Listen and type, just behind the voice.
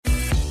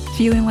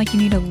Feeling like you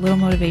need a little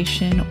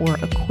motivation or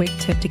a quick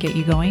tip to get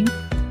you going?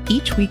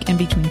 Each week in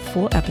between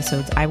full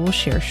episodes, I will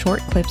share short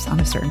clips on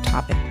a certain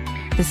topic.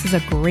 This is a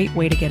great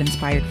way to get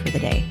inspired for the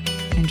day.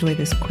 Enjoy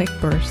this quick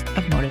burst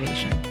of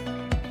motivation.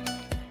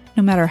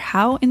 No matter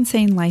how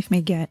insane life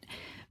may get,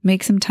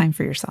 make some time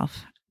for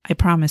yourself. I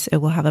promise it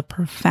will have a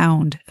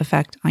profound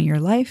effect on your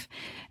life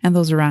and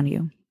those around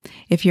you.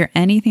 If you're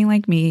anything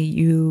like me,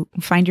 you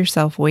find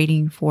yourself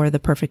waiting for the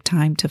perfect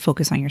time to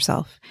focus on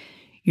yourself.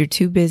 You're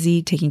too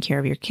busy taking care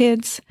of your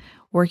kids,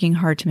 working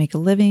hard to make a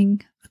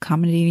living,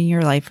 accommodating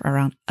your life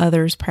around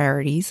others'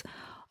 priorities,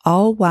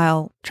 all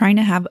while trying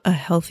to have a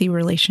healthy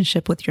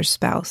relationship with your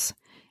spouse.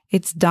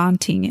 It's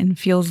daunting and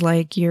feels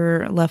like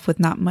you're left with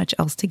not much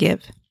else to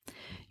give.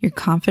 Your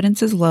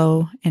confidence is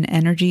low and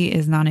energy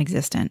is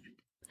non-existent.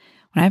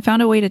 When I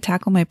found a way to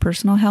tackle my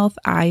personal health,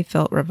 I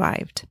felt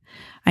revived.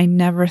 I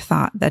never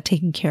thought that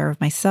taking care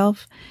of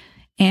myself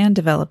and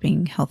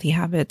developing healthy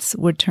habits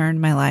would turn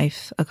my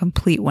life a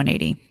complete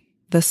 180.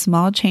 The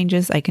small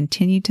changes I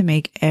continue to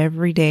make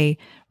every day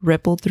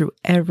rippled through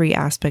every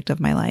aspect of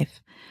my life.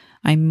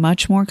 I'm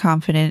much more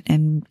confident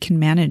and can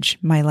manage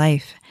my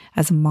life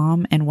as a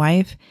mom and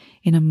wife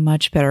in a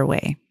much better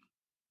way.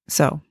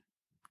 So,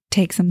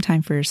 take some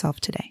time for yourself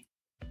today.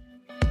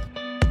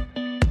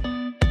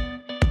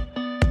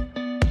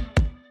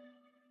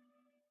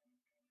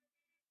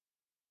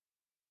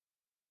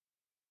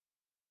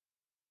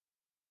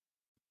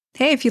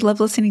 Hey, if you love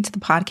listening to the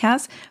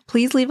podcast,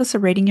 please leave us a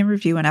rating and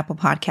review on Apple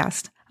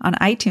Podcast. On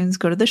iTunes,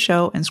 go to the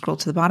show and scroll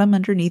to the bottom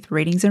underneath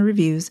ratings and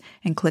reviews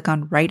and click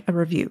on Write a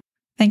Review.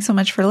 Thanks so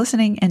much for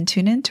listening and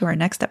tune in to our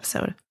next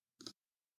episode.